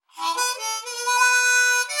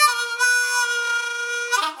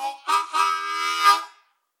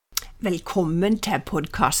Velkommen til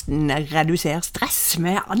podcasten Reduser stress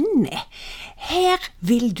med Anne. Her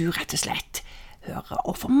vil du rett og slett høre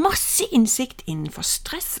og få masse innsikt innenfor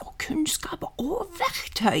stress og kunnskap og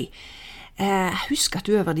verktøy. Husk at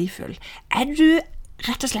du er verdifull. Er du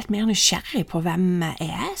rett og slett mer nysgjerrig på hvem jeg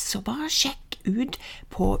er, så bare sjekk ut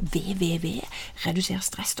på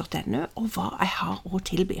www.reduserstress.no og hva jeg har å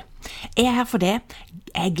tilby. Jeg er her for det.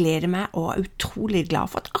 Jeg gleder meg og er utrolig glad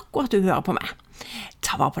for at akkurat du hører på meg.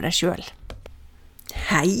 Ta vare på deg selv.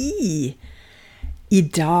 Hei! I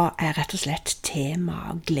dag er rett og slett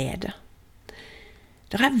tema glede.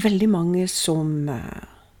 Det er veldig mange som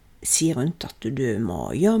sier rundt at du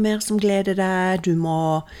må gjøre mer som gleder deg, du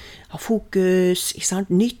må ha fokus, ikke sant?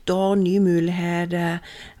 Nytt år, nye muligheter,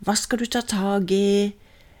 hva skal du ta tag i,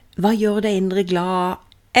 hva gjør deg indre glad?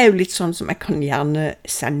 Er jo litt sånn som jeg kan gjerne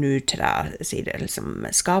sende ut til deg, si det liksom,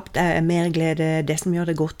 skap deg mer glede, det som gjør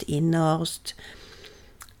deg godt innerst.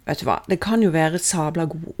 Vet du hva, det kan jo være sabla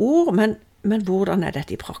gode ord, men hvordan er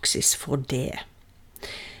dette i praksis for det?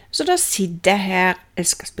 Så da sitter jeg her, jeg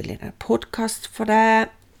skal spille inn en podcast for deg,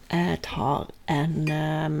 jeg tar en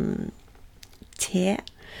te,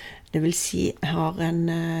 det vil si jeg har en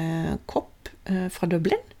kopp fra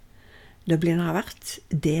Dublin. Dublin har vært,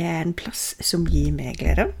 det er en plass som gir meg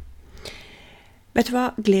glede. Vet du hva,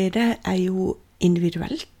 glede er jo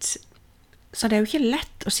individuelt, så det er jo ikke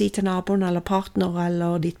lett å si til naboen eller partner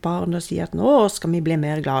eller ditt barn og si at nå skal vi bli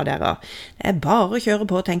mer glad dere. Det er bare å kjøre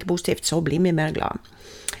på og tenke positivt, så blir vi mer glad.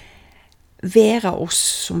 Hver av oss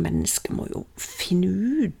som mennesker må jo finne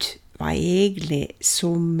ut hva egentlig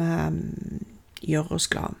som gjør oss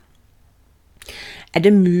glad. Er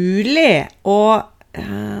det mulig å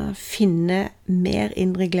finne mer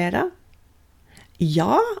indre glede?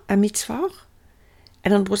 Ja, er mitt svar. Er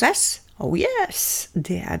det en prosess? Oh yes,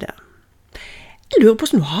 det er det. Jeg lurer på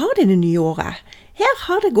hvordan du har det nye året. Her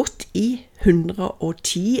har det gått i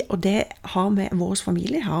 110, og det har med vår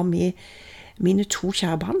familie, har med mine 2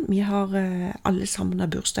 kjære barn. Vi har alle sammen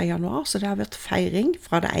av bursdag i januar, så det har vært feiring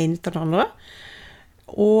fra det ene til det andre.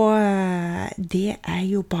 Og det er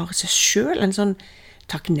jo bare seg selv en sånn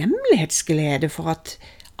takknemlighetsglede for at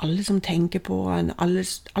alle som tenker på en,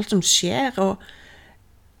 alt som skjer, og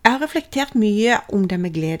jeg har reflektert mye om det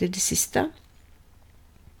med glede det siste.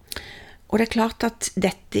 Og det er klart at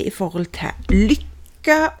dette i forhold til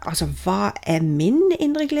lykke, altså hva er min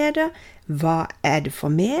indre glede, hva er det for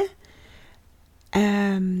meg?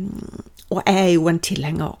 Og jeg er jo en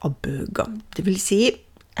tilhenger av bøker. Det vil si,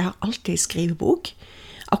 jeg har alltid skrevet bok.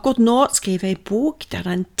 Akkurat nå skriver jeg bok der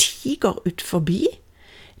det er en tiger ut forbi.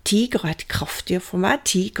 Tiger er et kraftig for meg.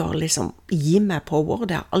 Tiger liksom gir meg power,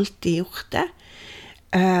 det har alltid gjort det.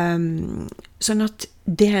 Sånn at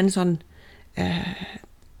det er en sånn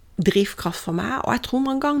drivkraft for meg, og jeg tror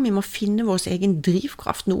mange ganger vi må finne vår egen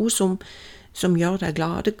drivkraft, noe som gjør deg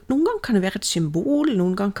glad. Noen ganger kan det være et symbol,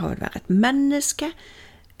 noen ganger kan det være et menneske,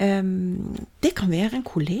 det kan være en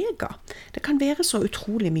kollega, det kan være så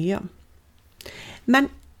utrolig mye.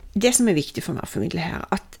 Men det som er viktig for meg å formidle her,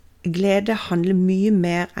 at glede handler mye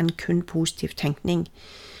mer enn kun positiv tenkning.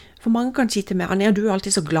 For mange kan si til meg, Anja, du er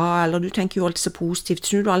alltid så glad, eller du tenker jo alltid så positivt,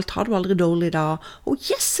 har du aldri dårlig da? Og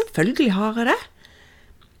yes, selvfølgelig har jeg det.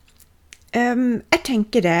 Jeg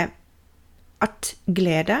tenker det at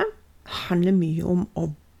glede handler mye om å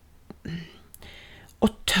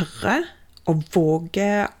tørre og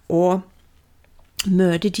våge å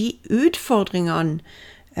møte de utfordringene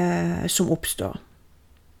som oppstår.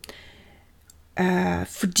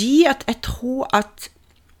 Fordi at jeg tror at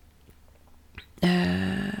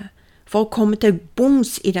for å komme til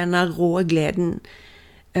bunns i denne rå gleden,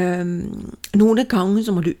 noen ganger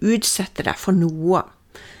så må du utsette deg for noe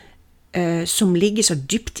som ligger så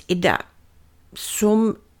dypt i deg,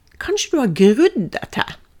 som kanskje du har grudd deg til.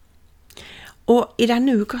 Og i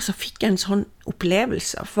denne uka så fikk jeg en sånn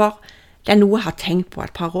opplevelse, for det er noe jeg har tenkt på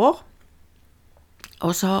et par år,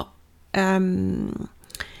 og så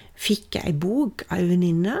fikk jeg en bok av en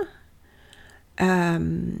venninne,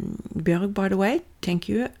 Bjørg, by the way,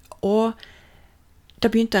 thank you, og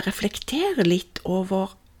da begynte jeg å reflektere litt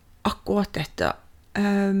over akkurat dette.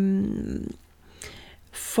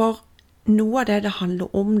 For noe av det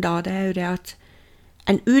handler om da, det er jo det at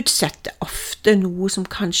en utsetter ofte noe som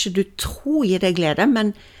kanskje du tror gir deg glede,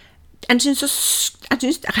 men jeg synes det er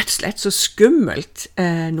rett og slett så skummelt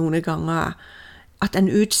noen ganger at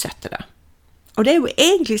en utsetter det. Og det er jo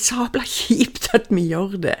egentlig sabla kjipt at vi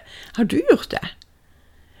gjør det. Har du gjort det?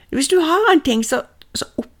 Hvis du har en ting, så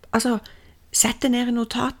sett det ned i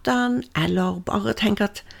notatene, eller bare tenk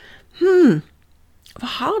at, hva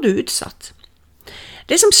har du utsatt?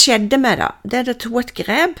 Det som skjedde med det, det tok et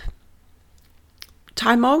grep,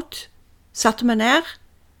 time out, satte meg ned,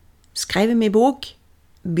 skrev i min bok,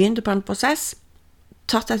 begynte på en prosess,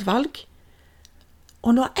 tatt et valg,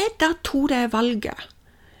 og når jeg da tog det valget,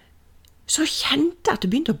 så kjente jeg at det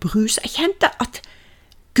begynte å bruse. Jeg kjente at,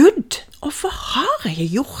 Gud, hvorfor har jeg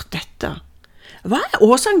gjort dette? Hva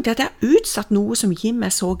årsaken til at jeg har utsatt noe som gir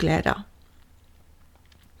meg så glede?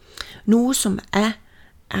 Noe som jeg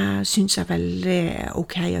synes veldig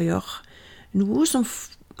ok å gjøre.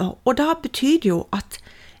 Og da betyr det jo at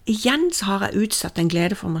igjen så har jeg utsatt en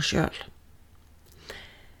glede for meg selv.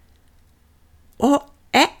 Og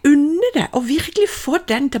jeg unner det å virkelig få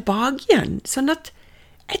den tilbake igjen, sånn at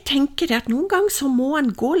jeg tenker det at noen ganger så må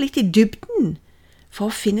en gå litt i dybden for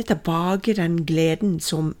å finne tilbake den gleden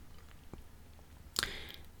som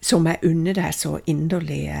jeg unner deg så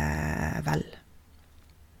inderlig vel.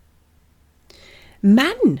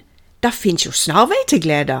 Men det finnes jo snarvei til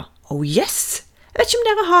glede. Oh yes! Jeg vet ikke om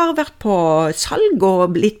dere har vært på salg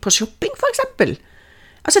og litt på shopping for eksempel.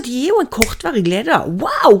 Altså, det gir jo en kortvarig glede.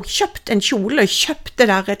 Wow, kjøpt en kjole, kjøpt det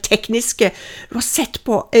der tekniske du har sett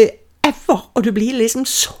på ever, og du blir liksom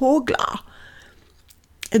så glad.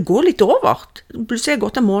 Det går litt over. Plutselig har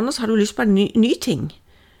gått en måned, så har du lyst på en ny ting.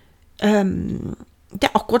 Det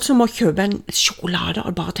er akkurat som å kjøpe en sjokolade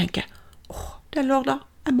og bare tenke, det er lørdag,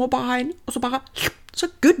 jeg må bare ha en, og så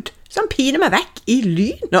Gud, så han piner meg vekk i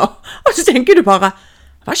lynet. Og så tenker du bare,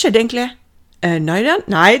 hva skjedde egentlig?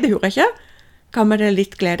 Nei, det gjorde jeg ikke. Kan med det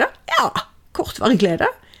litt glede? Ja, kortvarig glede.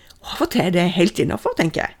 Og av og til er det helt innenfor,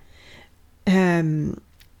 tenker jeg.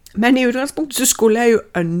 Men i utgangspunktet så skulle jeg jo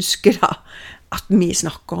ønske da at vi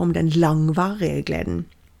snakker om den langvarige gleden.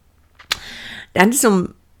 Den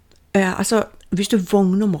som, hvis du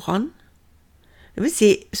vågner om morgenen, det vil si,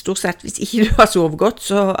 stort sett, hvis ikke du har sovet godt,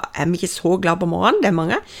 så er vi ikke så glad på morgenen, det er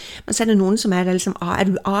mange. Men så er det noen som er liksom, er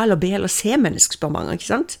du A eller B eller C-menneske, spør mange, ikke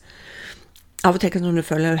sant? Av og til kan du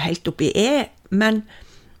føle deg helt oppe i men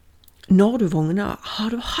når du vågner,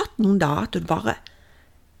 har du hatt noen dager at du bare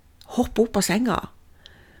hopper opp av senga?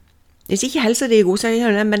 Hvis ikke helsa di er god, så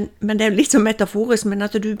er det, men det er litt så metaforisk, men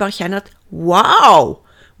at du bare kjenner at, wow,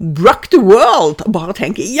 rock the world, og bare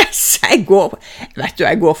tenker, yes, jeg går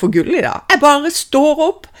for gull i dag. Jeg bare står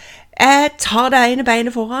opp, jeg tar det ene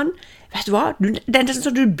beinet foran, vet du hva, det er nesten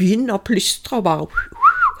sånn at du begynner å plystre og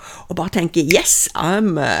bare tenker, yes,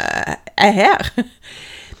 jeg er her.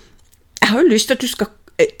 Jeg har jo lyst til at du skal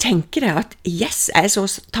tenke deg at, yes, jeg er så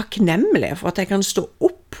takknemlig for at jeg kan stå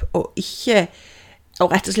opp og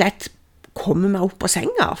rett og slett komme meg opp på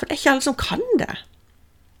senga, for det er ikke alle som kan det.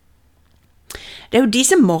 Det er jo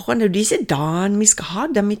disse morgenene, det er jo disse dagene vi skal ha,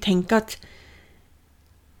 der vi tenker at,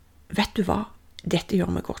 vet du hva, dette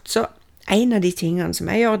gjør meg godt. Så en av de tingene som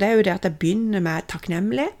jeg gjør, det er jo det at jeg begynner med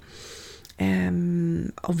takknemlig,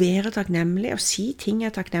 å være takknemlig, og si ting jeg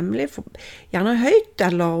er takknemlig for, gjerne høyt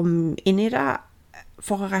eller inni det,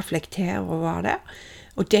 for å reflektere over det,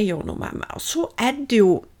 og det gjør noe med meg. Og så er det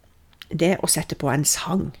jo det å sette på en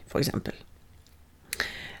sang, for eksempel.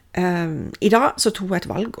 I dag så tog jeg et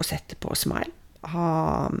valg å sette på Smile,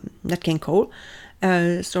 Nat King Cole,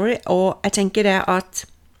 og jeg tenker det at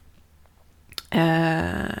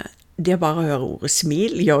det å bare høre ordet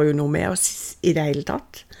smil gjør jo noe med oss i det hele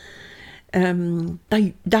tatt.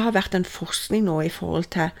 Det har vært en forskning nå i forhold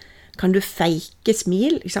til kan du fake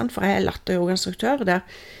smil, ikke sant? For jeg er latteryogainstruktør der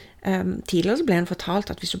tidligere så ble en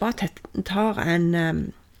fortalt at hvis du bare tar en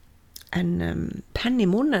penn i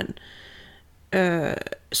munnen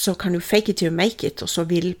så kan du fake it till you make it, og så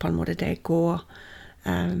vil på en måte det gå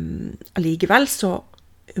allikevel så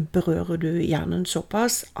berører du hjernen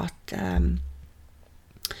såpass at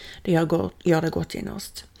det gjør det godt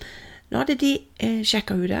innerst. Nå hadde de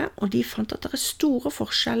sjekket ut det, og de fant at det er store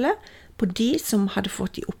forskjeller på de som hadde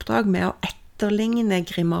fått i oppdrag med å etterligne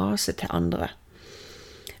grimase til andre.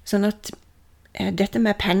 Sånn at dette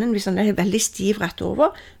med pennen, hvis den er veldig stiv rett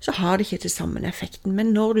over, så har det ikke til samme effekten.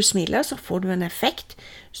 Men når du smiler, så får du en effekt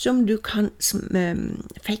som du kan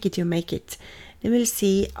fake it, you make it. Det vil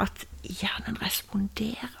si at hjernen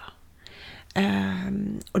responderer.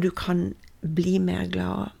 Og du kan bli mer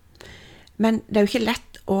glad. Men det er jo ikke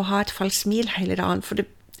lett å ha et falskt smil hele dagen, for de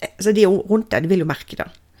rundt deg, de vil jo merke det.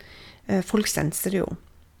 Folk senser det jo.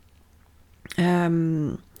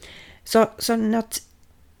 Sånn at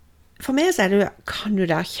for meg så er det, kan du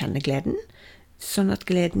da kjenne gleden, sånn at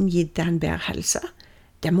gleden gir deg en bedre helse.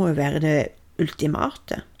 Det må jo være det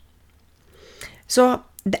ultimate. Så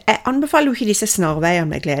jeg anbefaler jo ikke disse snarveiene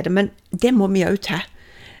med glede, men det må vi jo til.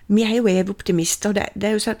 Vi er jo evig optimister, og det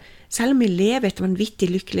er jo sånn, selv om vi lever et vanvittig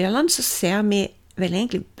lykkelig land, så ser vi vel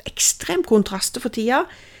egentlig ekstrem kontraster for tida,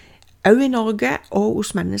 også i Norge og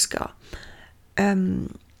hos mennesker.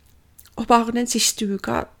 Og bare den siste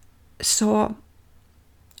uka så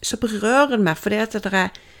berører det meg, fordi at det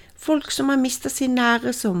folk som har mistet sin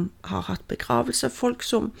nære, som har hatt begravelse, folk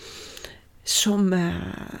som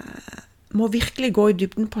må virkelig gå i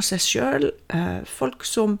dybden på seg selv, folk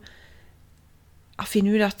som har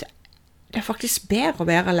funnet ut at det er faktisk bedre å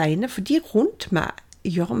være alene, for de rundt meg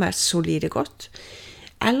gjør meg så lite godt.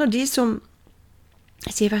 Eller de som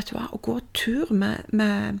sier, vet du hva, å gå tur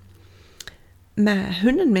med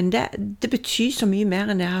hunden min, det betyr så mye mer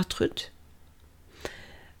enn jeg har trodd.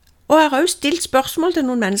 Og jeg har også stilt spørsmål til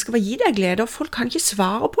noen mennesker, hva gir deg glede, og folk kan ikke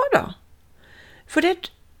svare på det. For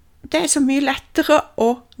det er så mye lettere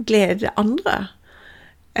å glede andre.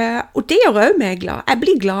 Og det gjør også meg glad. Jeg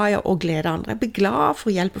blir glad i å glede andre. Jeg blir glad for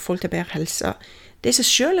å hjelpe folk til bedre helse. Det er i seg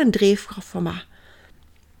selv en drivkraft for meg.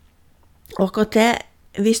 Og akkurat det,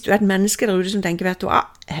 hvis du er et menneske der ute som tenker, vet du hva,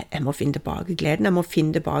 jeg må finne tilbake gleden, jeg må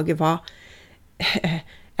finne tilbake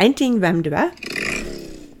en ting hvem du er,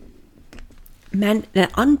 men en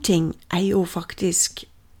annen ting er jo faktisk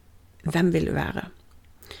hvem vil du være.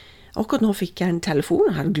 Akkurat nå fikk jeg en telefon,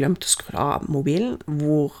 jeg hadde glemt å skru av mobilen,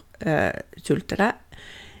 hvor tulte det.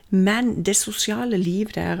 Men det sosiale liv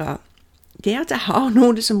der, det at jeg har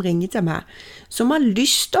noen som ringer til meg, som har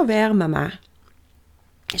lyst til å være med meg,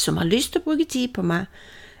 som har lyst til å bruke tid på meg,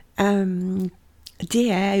 det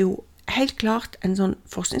er jo helt klart en sånn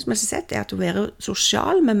forskningsmessig sett, det at å være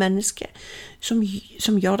sosial med mennesker som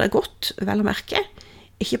gjør deg godt, vel å merke,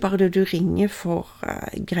 ikke bare det du ringer for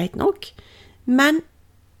greit nok, men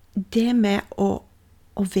det med å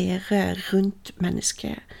være rundt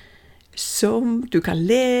mennesker som du kan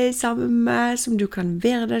le sammen med, som du kan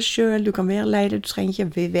være deg selv, du kan være lei deg, du trenger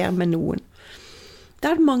ikke være med noen. Det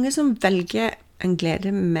er mange som velger en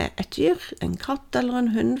glede med et dyr, en katt eller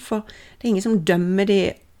en hund, for det er ingen som dømmer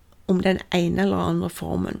dem om den ene eller andre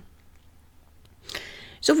formen.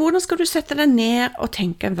 Så hvordan skal du sette deg ned og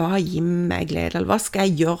tenke, hva gir meg glede, eller hva skal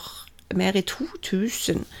jeg gjøre mer i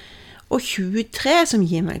 2023 som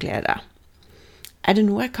gir meg glede? Er det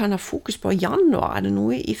noe jeg kan ha fokus på i januar? Er det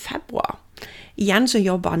noe i februar? Igjen så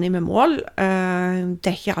jobber Annie med mål. Det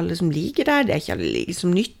er ikke alle som liker det. Det er ikke alle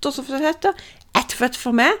som nytter, så for det heter. Etterfødt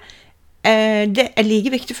for meg. Det er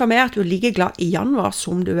like viktig for meg at du er like glad i januar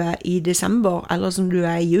som du er i desember, eller som du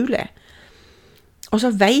er i juli. Og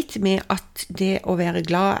så vet vi at det å være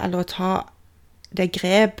glad, eller å ta det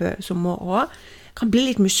grepet som må også, kan bli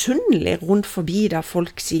litt misunnelig rundt forbi der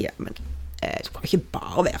folk sier, men du kan ikke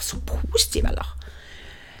bare være så positiv, eller?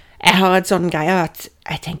 Jeg har et sånn greie at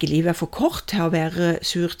jeg tenker livet er for kort til å være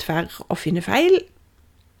sur, tverr og finne feil.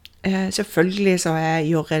 Selvfølgelig så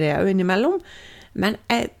gjør jeg det jo innimellom, men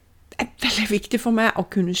det er veldig viktig for meg å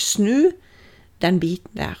kunne snu den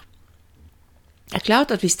biten der. Det er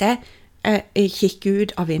klart at hvis jeg kikker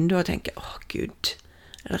ut av vinduet og tenker, Gud,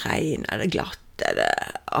 er det regn, er det glatt, er det,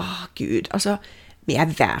 Gud, altså, vi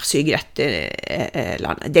er værsyke i dette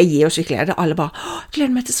landet, det gir oss ikke glede, alle bare,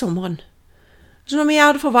 gleder meg til sommeren. Så når vi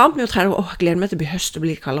gjør det for varmt, vi trener, gleder meg til å bli høst og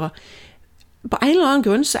bli kaldere. På en eller annen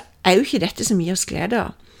grunn så er jo ikke dette som gir oss glede.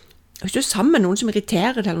 Hvis du er sammen med noen som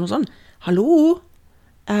irriterer deg eller noe sånt, hallo,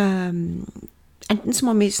 enten så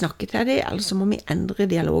må vi snakke til dem, eller så må vi endre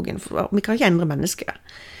dialogen, for vi kan ikke endre mennesker.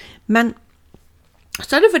 Men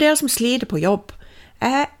så er det for dere som sliter på jobb.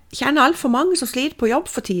 Jeg kjenner alt for mange som sliter på jobb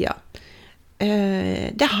for tida.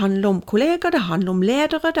 Det handler om kolleger, det handler om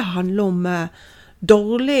ledere, det handler om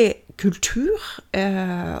dårlig kultur,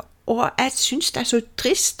 og jeg synes det er så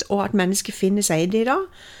trist og at mennesker finner seg i det i dag.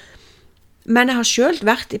 Men jeg har selv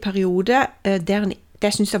vært i perioder der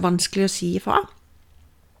det synes jeg er vanskelig å si ifra.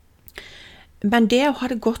 Men det å ha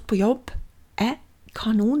det godt på jobb er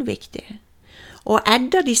kanonviktig. Og er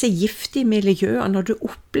det disse giftige miljøene, når du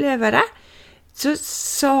opplever det,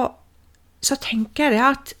 så tenker jeg det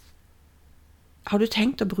at har du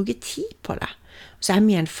tenkt å bruke tid på det? Så er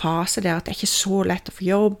vi i en fase der at det er ikke så lett å få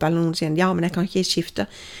jobb, eller noen sier, ja, men jeg kan ikke skifte.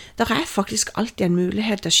 Der er faktisk alltid en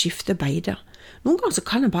mulighet til å skifte beide. Noen ganger så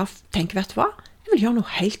kan jeg bare tenke, vet du hva? Jeg vil gjøre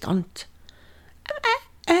noe helt annet.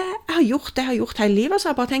 Jeg har gjort det jeg har gjort hele livet, så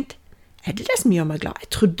jeg har bare tenkt, er det det som gjør meg glad?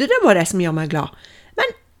 Jeg trodde det var det som gjør meg glad. Men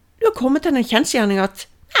du har kommet til den kjensgjerning at,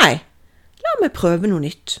 nei, la meg prøve noe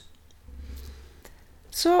nytt.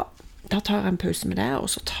 Så da tar jeg en pause med det, og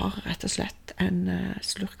så tar jeg rett og slett en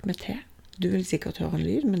slurk med te. Du vil sikkert høre en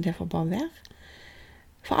lyd, men det får bare være.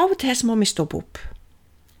 For av og til så må vi stoppe opp.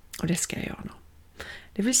 Og det skal jeg gjøre nå.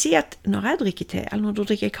 Det vil si at når jeg drikker te, eller når du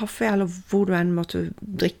drikker kaffe, eller hvor du enn måtte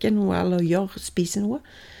drikke noe, eller spise noe,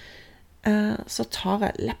 så tar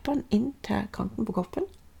jeg leppene inn til kanten på koppen.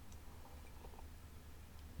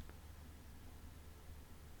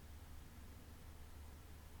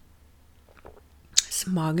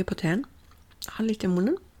 Smaker på teen. Ha litt i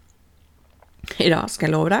munnen. I dag skal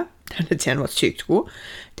jeg love deg, denne teen var sykt god.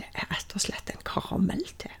 Det rett og slett en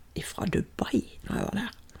karamell-te fra Dubai når jeg var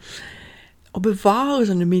der. Å bevare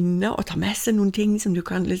sånne minner og ta med seg noen ting som du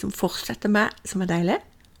kan liksom fortsette med, som deilig,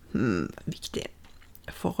 viktig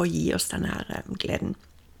for å gi oss denne her gleden.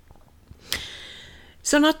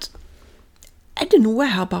 Sånn at, det noe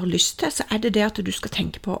jeg har bare lyst til, så det at du skal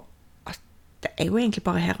tenke på at det jo egentlig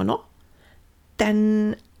bare her og nå.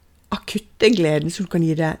 Den akutte gleden som du kan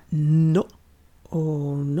gi deg nå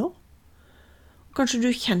og nå. Kanskje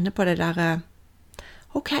du kjenner på det der,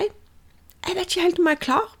 ok, jeg vet ikke helt om jeg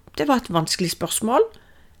klar. Det var et vanskelig spørsmål,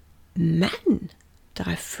 men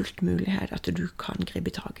det fullt mulighet at du kan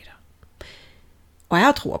gripe tag i det. Og jeg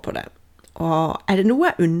har troa på det. Og det noe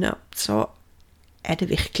jeg unner, så det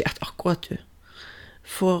virkelig at akkurat du.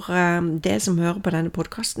 For det som hører på denne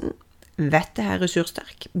podcasten, vet det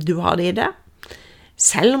ressurssterk. Du har det i det.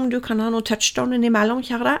 Selv om du kan ha noe touchdown imellom,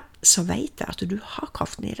 kjære deg, så vet jeg at du har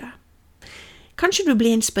kraften i det. Kanskje du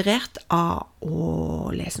blir inspirert av å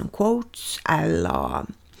lese noen quotes, eller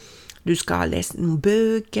du skal lese noen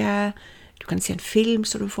bøker, du kan se en film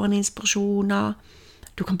så du får en inspirasjon av,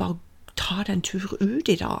 du kan bare ta deg en tur ut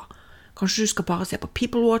i dag. Kanskje du skal bare se på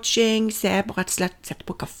people watching, se på rett og slett, sette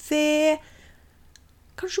på kafé.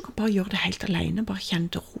 Kanskje du kan bare gjøre det helt alene, bare kjenne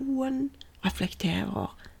til roen, reflektere,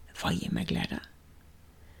 hva gir meg glede?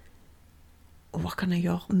 Og hva kan jeg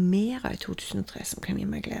gjøre mer av i 2003 som kan gi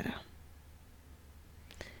meg glede?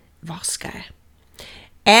 Hva skal jeg?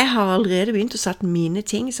 Jeg har allerede begynt å sette mine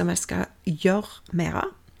ting som jeg skal gjøre mer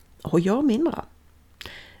av, og gjøre mindre av.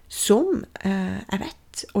 Som jeg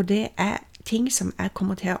vet, og det ting som jeg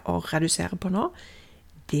kommer til å redusere på nå,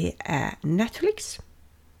 det Netflix.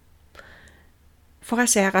 For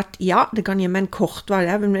jeg ser at, ja, det kan gi meg en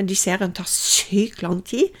kortvarig, men de seriene tar sykt lang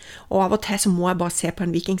tid, og av og til så må jeg bare se på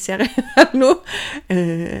en vikingserie eller noe.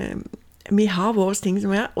 Vi har våre ting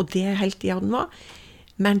som og det helt i orden nå,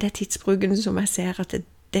 men det tidsbruken som jeg ser at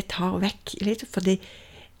det tar vekk litt, for det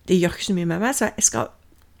gjør ikke så mye med meg, så jeg skal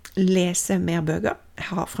lese mer bøker. Jeg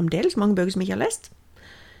har fremdeles mange bøker som jeg ikke har lest,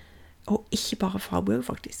 og ikke bare fagbøker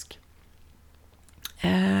faktisk.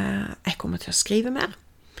 Jeg kommer til å skrive mer,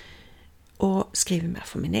 og skrive mer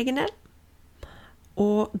for min egen del.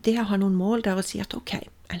 Og det å ha noen mål der å si at ok,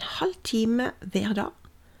 en halv time hver dag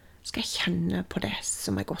skal jeg kjenne på det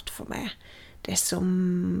som godt for meg. Det som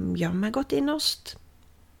gjør meg godt innerst.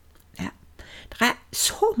 Ja. Det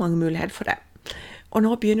så mange muligheter for det. Og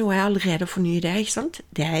nå begynner jeg allerede å fornye det, ikke sant?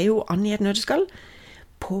 Det jo an i et nødskall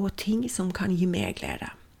på ting som kan gi meg glede.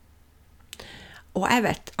 Og jeg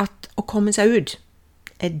vet at å komme seg ut,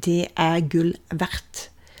 det gull verdt.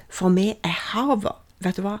 For meg havet,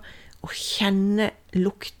 vet du hva, å kjenne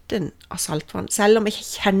lukten av saltvann. Selv om jeg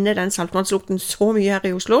ikke kjenner den saltvannslukten så mye her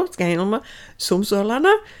i Oslo, skal jeg innrømme, som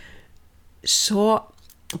Sørlandet, så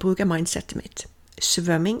bruker jeg mindsetet mitt.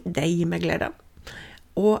 Svømming, det gir meg glede.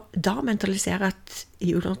 Og da mentaliserer jeg at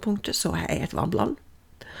i utgangspunktet så jeg et varmland.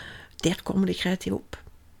 Der kommer de kreative opp.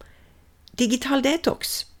 Digital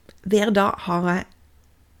detox. Hver dag har jeg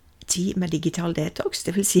tid med digital detox,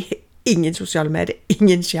 det vil si ingen sosiale medier,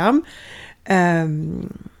 ingen skjerm.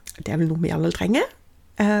 Det vel noe vi alle trenger.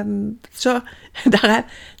 Så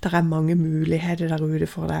der mange muligheter der ute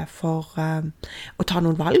for deg for å ta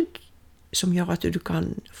noen valg som gjør at du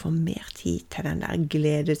kan få mer tid til den der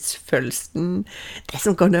gledesfølelsen, det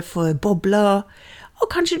som kan få bobler,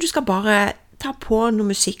 og kanskje du skal bare ta på noe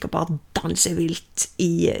musikk og bare danse vilt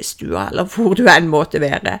i stua, eller hvor du måtte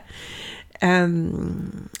være.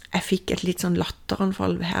 Jeg fikk et litt sånn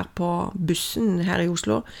latteranfall her på bussen her i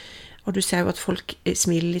Oslo, og du ser jo at folk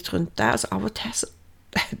smiler litt rundt deg, altså av og til så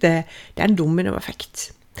det en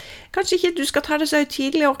dominoeffekt. Kanskje ikke du skal ta det så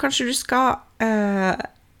tidlig, og kanskje du skal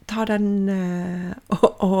ta den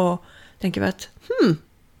og tenke at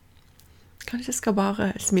kanskje jeg skal bare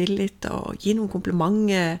smile litt og gi noen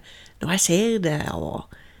komplimenter når jeg ser det,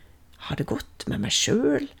 og ha det godt med meg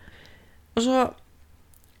selv. Og så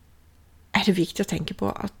det viktig å tenke på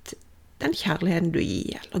at den kjærligheten du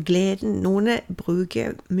gir, eller gleden, noen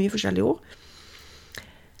bruker mye forskjellige ord.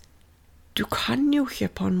 Du kan jo ikke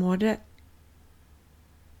på en måte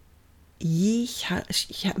gi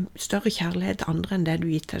større kjærlighet til andre enn det du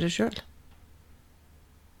gir til deg selv.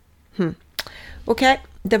 Ok,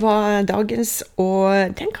 det var dagens,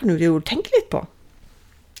 og den kan du jo tenke litt på.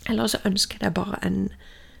 Eller så ønsker jeg deg bare en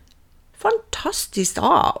fantastisk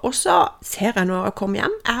dag. Og så ser jeg når jeg kommer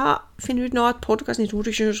hjem, jeg har funnet ut nå at podcasten i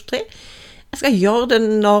 2023, jeg skal gjøre det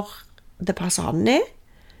når det passer an i,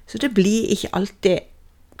 så det blir ikke alltid,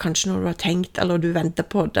 kanskje når du har tenkt, eller du venter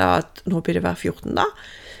på det, at nå blir det hver 14 da.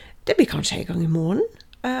 Det blir kanskje en gang i måneden.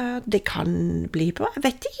 Det kan bli på, jeg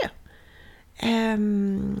vet ikke.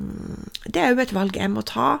 det jo et valg jeg må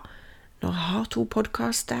ta når jeg har 2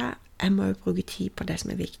 podcaster. Jeg må jo bruke tid på det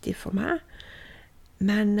som viktig for meg.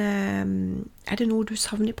 Men det noe du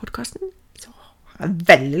savner i podcasten, så har jeg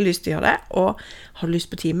veldig lyst til å gjøre det. Og har du lyst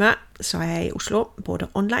på time, så jeg i Oslo, både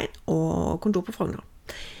online og kontor på Frogner.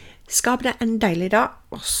 Skap deg en deilig dag,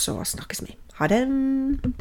 og så snakkes vi. Ha det!